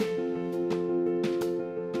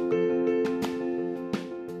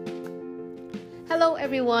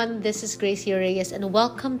everyone, this is Gracie Reyes and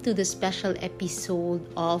welcome to the special episode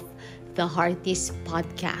of the Hearties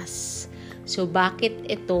Podcast. So bakit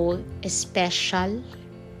ito special?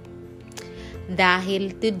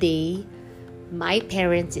 Dahil today, my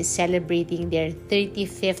parents is celebrating their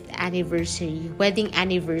 35th anniversary, wedding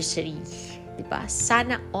anniversary. Diba?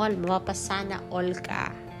 Sana all, mapapasana all ka.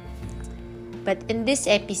 But in this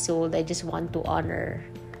episode, I just want to honor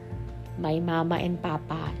my mama and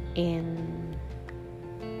papa in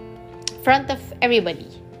front of everybody.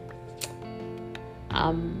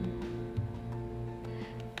 And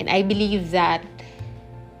I believe that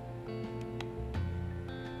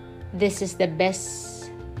this is the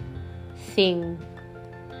best thing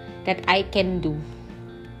that I can do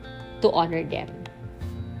to honor them.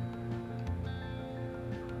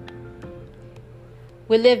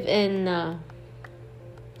 We live in a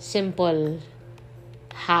simple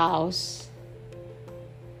house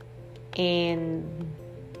and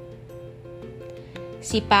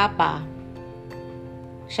si Papa,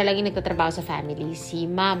 siya lang yung nagtatrabaho sa family. Si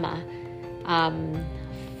Mama,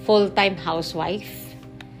 full-time housewife.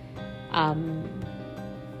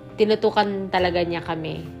 Tinutukan talaga niya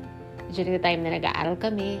kami during the time na nag-aaral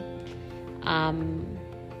kami.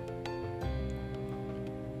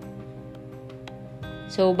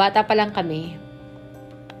 So, bata pa lang kami.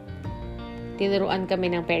 Tinuruan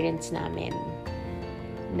kami ng parents namin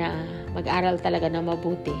na mag-aral talaga na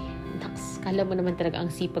mabuti. Kala mo naman talaga ang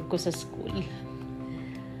sipag ko sa school.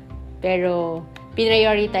 Pero,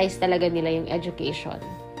 prioritize talaga nila yung education.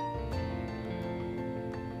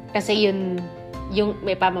 Kasi yun, yung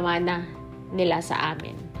may pamamana nila sa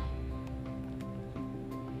amin.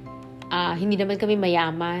 Hindi naman kami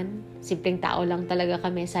mayaman. Simpleng tao lang talaga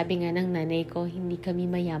kami. Sabi nga ng nanay ko, hindi kami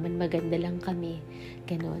mayaman, maganda lang kami.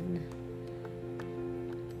 Ganon.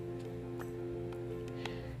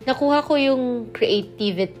 Nakuha ko yung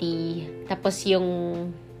creativity, tapos yung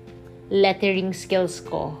lettering skills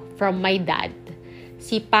ko from my dad.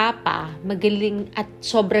 Si Papa, magaling at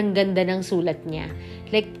sobrang ganda ng sulat niya.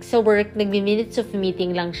 Like, sa work, nagmi-minutes of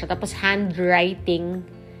meeting lang siya, tapos handwriting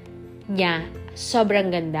niya, sobrang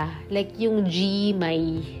ganda. Like, yung G,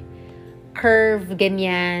 may curve,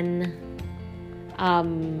 ganyan.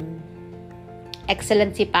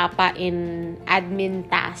 Excellent si Papa in admin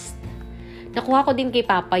tasks. Nakuha ko din kay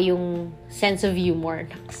Papa yung sense of humor.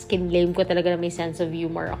 Skin-lame ko talaga na may sense of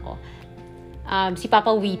humor ako. Si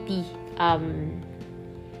Papa witty.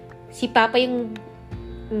 Si Papa yung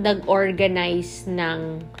nag-organize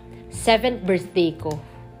ng 7th birthday ko.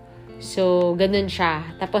 So, ganun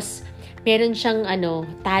siya. Tapos, meron siyang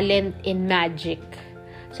talent in magic.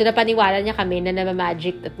 So, napaniwala niya kami na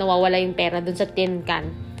nama-magic at nawawala yung pera dun sa tin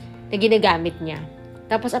can na ginagamit niya.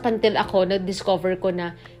 Tapos, up until ako, nag-discover ko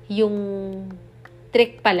na yung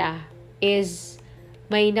trick pala is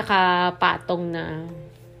may nakapatong na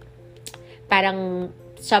parang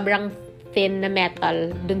sobrang thin na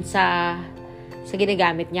metal dun sa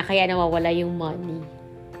ginagamit niya, kaya nawawala yung money.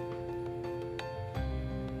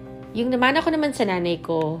 Yung naman ako naman sa nanay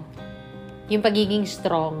ko, yung pagiging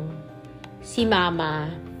strong, si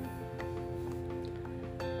Mama,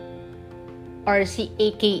 or si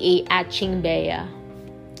AKA Aching Bea.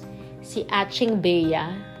 Si Aching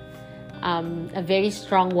Bea, a very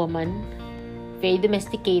strong woman, very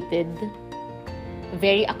domesticated,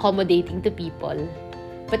 very accommodating to people.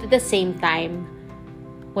 But at the same time,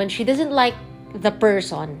 when she doesn't like the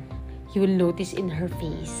person, you will notice in her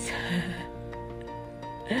face.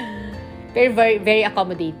 Very, very, very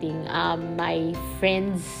accommodating. My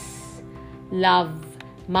friends love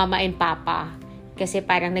Mama and Papa kasi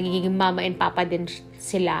parang nagiging Mama and Papa din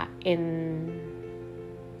sila in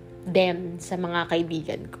them sa mga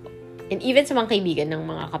kaibigan ko. And even sa mga kaibigan ng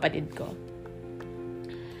mga kapatid ko.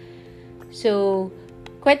 So,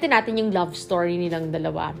 kwento natin yung love story nilang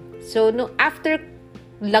dalawa. So, after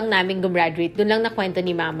lang namin gumraduate, doon lang nakwento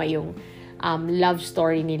ni Mama yung love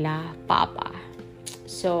story nila, Papa.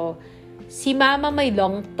 So, si Mama may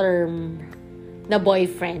long-term na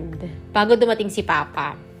boyfriend bago dumating si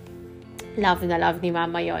Papa. Love na love ni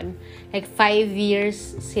Mama yon. Like, 5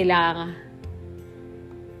 years sila.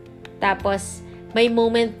 Tapos, may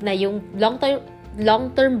moment na yung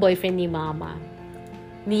long-term boyfriend ni Mama,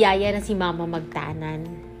 niyaya na si Mama magtanan.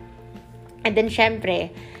 And then,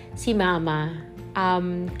 syempre, si Mama,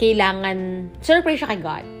 kailangan, surprise siya kay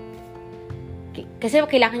God. Kasi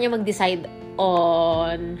kailangan niya mag-decide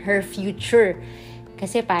on her future.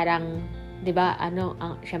 Kasi parang, di ba,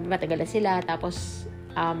 syempre matagal na sila, tapos,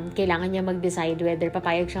 kailangan niya mag-decide whether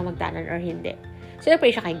papayag siya magtanan or hindi. So,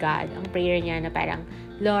 nag-pray siya kay God. Ang prayer niya na parang,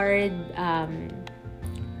 Lord,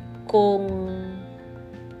 kung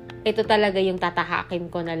ito talaga yung tatahakin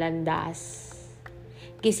ko na landas.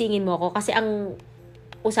 Gisingin mo ako. Kasi ang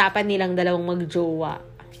usapan nilang dalawang magjowa,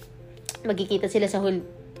 magkikita sila sa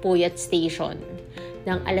Puyat Station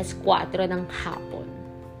ng alas 4 ng hapon.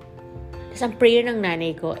 Tapos ang prayer ng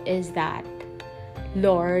nanay ko is that,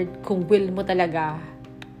 Lord, kung will mo talaga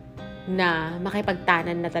na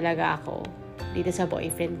makipagtanan na talaga ako dito sa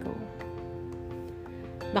boyfriend ko,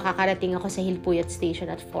 makakarating ako sa Puyat Station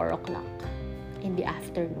at 4 o'clock in the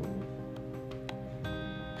afternoon.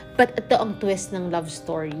 But ito ang twist ng love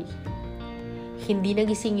story. Hindi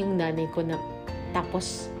nagising yung nanay ko na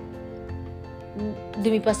tapos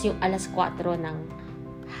lumipas yung alas 4 ng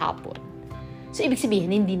hapon. So, ibig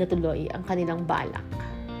sabihin, hindi natuloy ang kanilang balak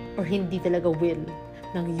or hindi talaga will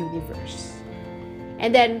ng universe.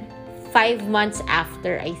 And then, 5 months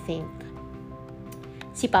after, I think,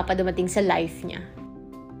 si Papa dumating sa life niya.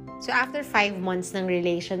 So, after 5 months ng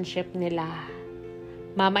relationship nila,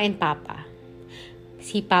 Mama and Papa,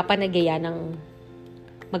 si Papa nagaya ng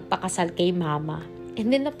magpakasal kay Mama. And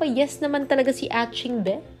then, napayes naman talaga si Atching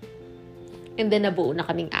Be. And then, nabuo na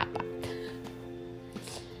kaming 4.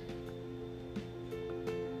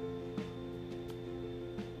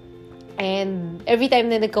 And every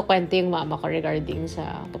time na nagkukwento yung mama ko regarding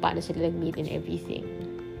sa paano sila nag-meet and everything,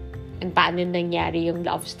 and paano nangyari yung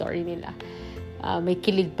love story nila, may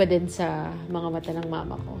kilig pa din sa mga mata ng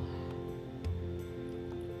mama ko.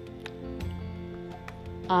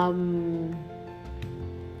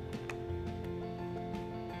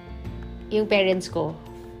 Yung parents ko,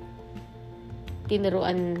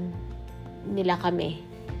 tinuruan nila kami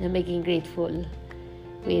na maging grateful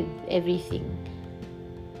with everything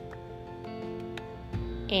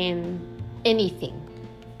and anything,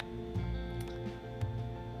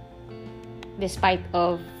 despite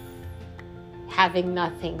of having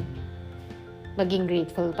nothing, maging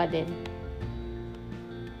grateful pa din.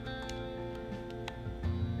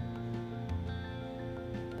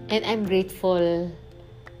 And I'm grateful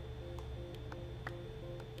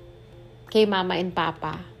kay Mama and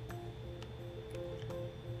Papa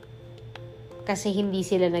kasi hindi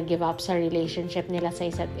sila nag-give up sa relationship nila sa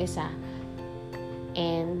isa't isa.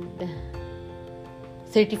 And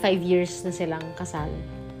 35 years na silang kasal.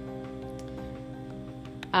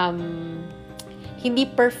 Hindi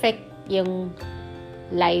perfect yung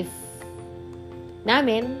life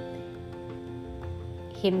namin.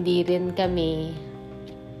 Hindi rin kami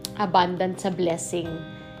abundant sa blessing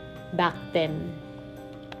back then.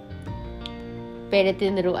 Pero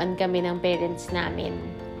tinuruan kami ng parents namin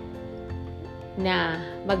na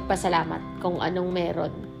magpasalamat kung anong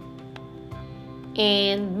meron.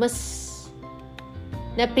 And mas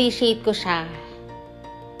na-appreciate ko siya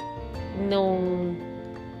nung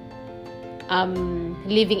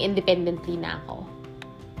living independently na ako.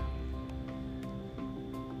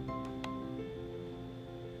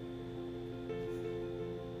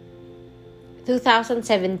 In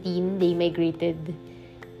 2017, they migrated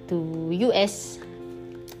to US,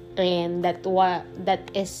 and that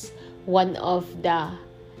is one of the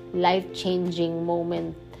life-changing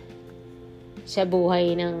moment sa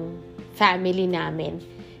buhay ng family namin,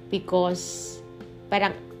 because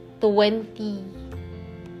parang 25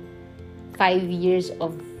 years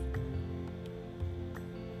of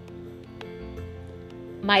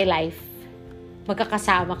my life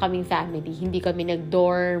magkakasama kaming family. Hindi kami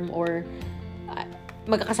nag-dorm or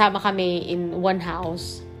magkakasama kami in one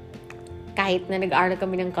house kahit na nag-aaral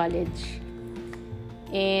kami ng college.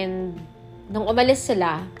 And nung umalis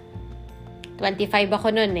sila, 25 ako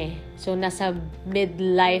nun eh. So, nasa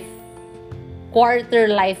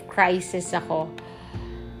quarter-life crisis ako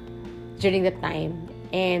during that time.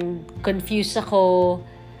 And confused ako,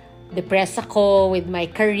 depressed ako with my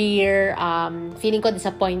career. Feeling ko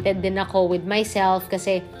disappointed din ako with myself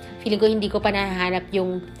kasi feeling ko hindi ko pa nahahanap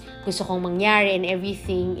yung gusto kong mangyari and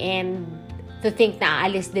everything. And to think na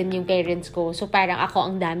aalis din yung parents ko. So, parang ako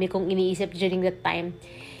ang dami kong iniisip during that time.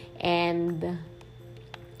 And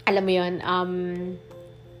alam mo yun,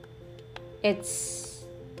 it's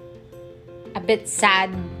a bit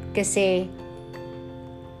sad kasi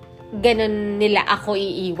ganun nila ako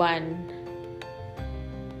iiwan.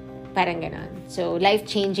 Parang ganun. So,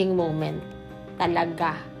 life-changing moment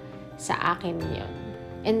talaga sa akin yun.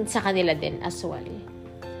 And sa kanila din as well.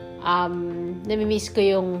 Namimiss ko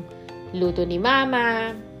yung luto ni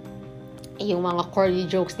Mama, yung mga corny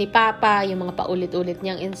jokes ni Papa, yung mga paulit-ulit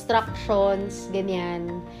niyang instructions,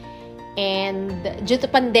 ganyan. And due to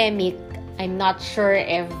pandemic, I'm not sure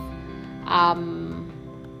if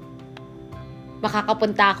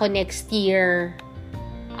makakapunta ako next year.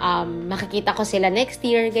 Makikita ko sila next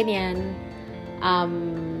year, ganyan.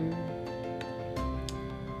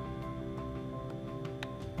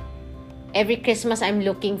 every Christmas, I'm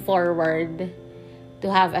looking forward to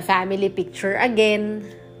have a family picture again.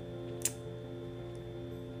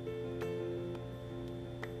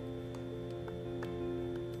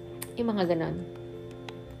 Yung mga ganon.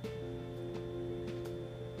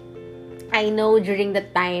 I know during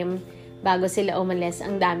that time, bago sila umalis,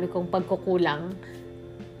 ang dami kong pagkukulang.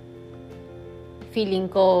 Feeling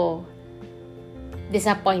ko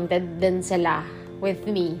disappointed din sila with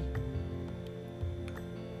me.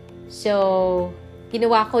 So,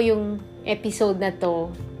 ginawa ko yung episode na to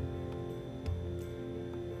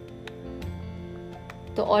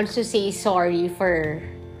also say sorry for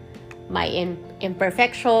my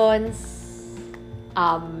imperfections,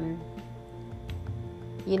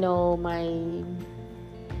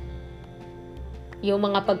 yung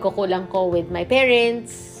mga pagkukulang ko with my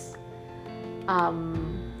parents,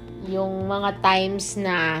 yung mga times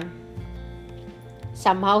na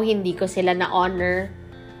somehow hindi ko sila na-honor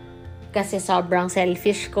kasi sobrang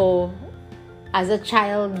selfish ko as a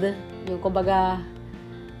child. Yung kumbaga,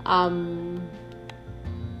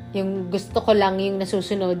 yung gusto ko lang yung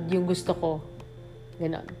nasusunod, yung gusto ko.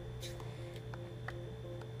 Ganon.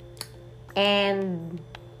 And,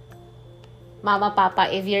 Mama,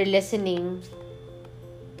 Papa, if you're listening,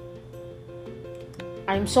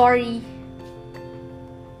 I'm sorry.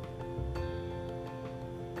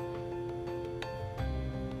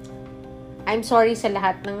 I'm sorry sa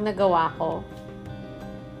lahat ng nagawa ko.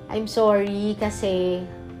 I'm sorry kasi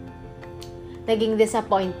naging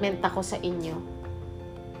disappointment ako sa inyo.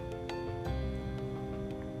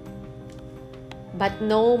 But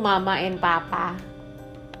know, Mama and Papa,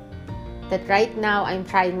 that right now I'm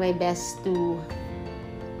trying my best to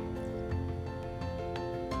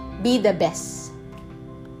be the best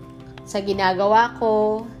sa ginagawa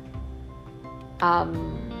ko,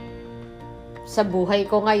 sa buhay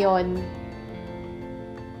ko ngayon.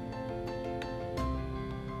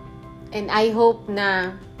 And I hope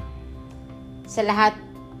na sa lahat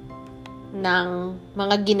ng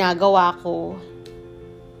mga ginagawa ko,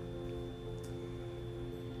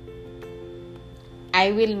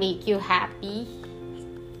 I will make you happy,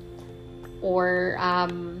 or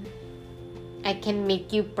I can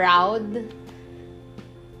make you proud.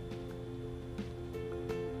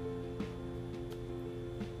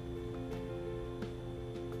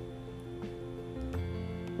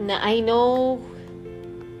 Na I know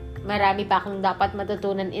marami pa akong dapat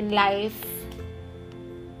matutunan in life.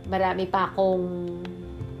 Marami pa akong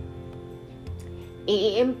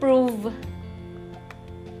i-improve.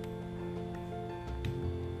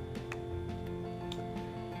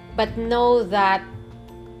 But know that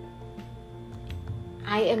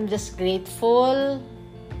I am just grateful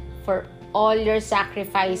for all your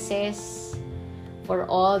sacrifices, for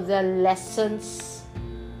all the lessons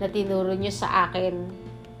na tinuro nyo sa akin,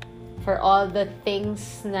 for all the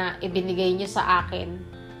things na ibinigay nyo sa akin,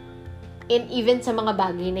 and even sa mga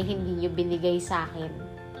bagay na hindi nyo binigay sa akin.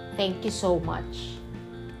 Thank you so much.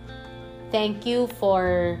 Thank you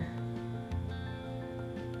for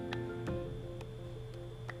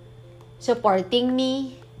supporting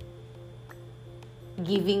me,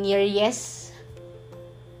 giving your yes.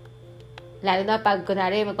 Lalo na pag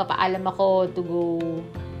kunwari magpapaalam ako to go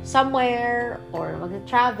somewhere or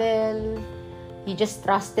mag-travel. You just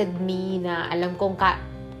trusted me na alam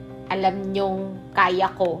nyong kaya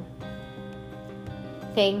ko.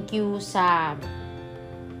 Thank you sa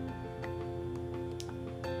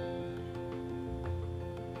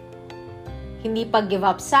hindi pag-give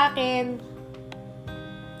up sa akin.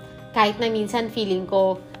 Kahit na minsan feeling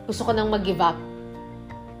ko gusto ko nang mag-give up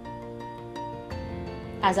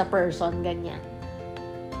as a person, ganyan.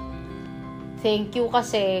 Thank you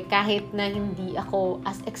kasi kahit na hindi ako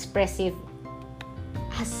as expressive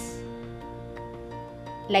as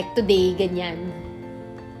like today, ganyan,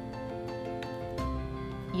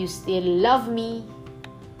 you still love me.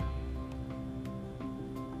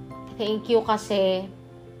 Thank you kasi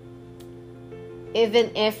even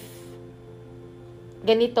if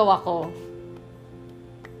ganito ako,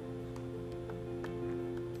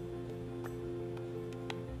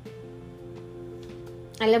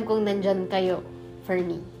 alam kong nandyan kayo for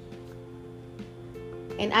me.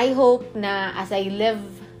 And I hope na as I live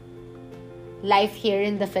life here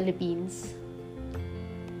in the Philippines,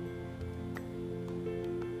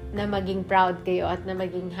 na maging proud kayo at na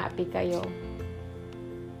maging happy kayo.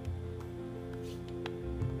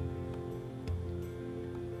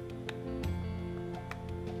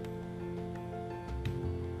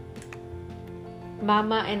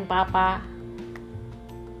 Mama and Papa,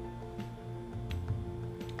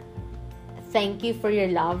 thank you for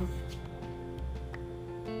your love.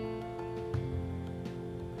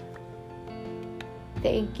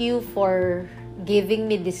 Thank you for giving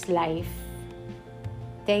me this life.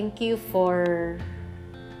 Thank you for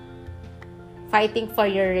fighting for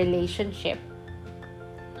your relationship.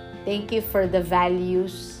 Thank you for the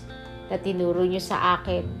values na tinuro nyo sa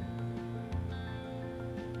akin.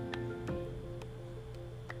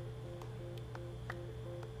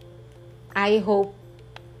 I hope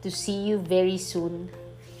to see you very soon.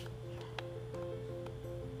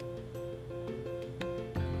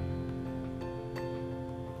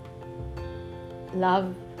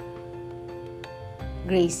 Love,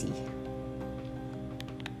 Gracie.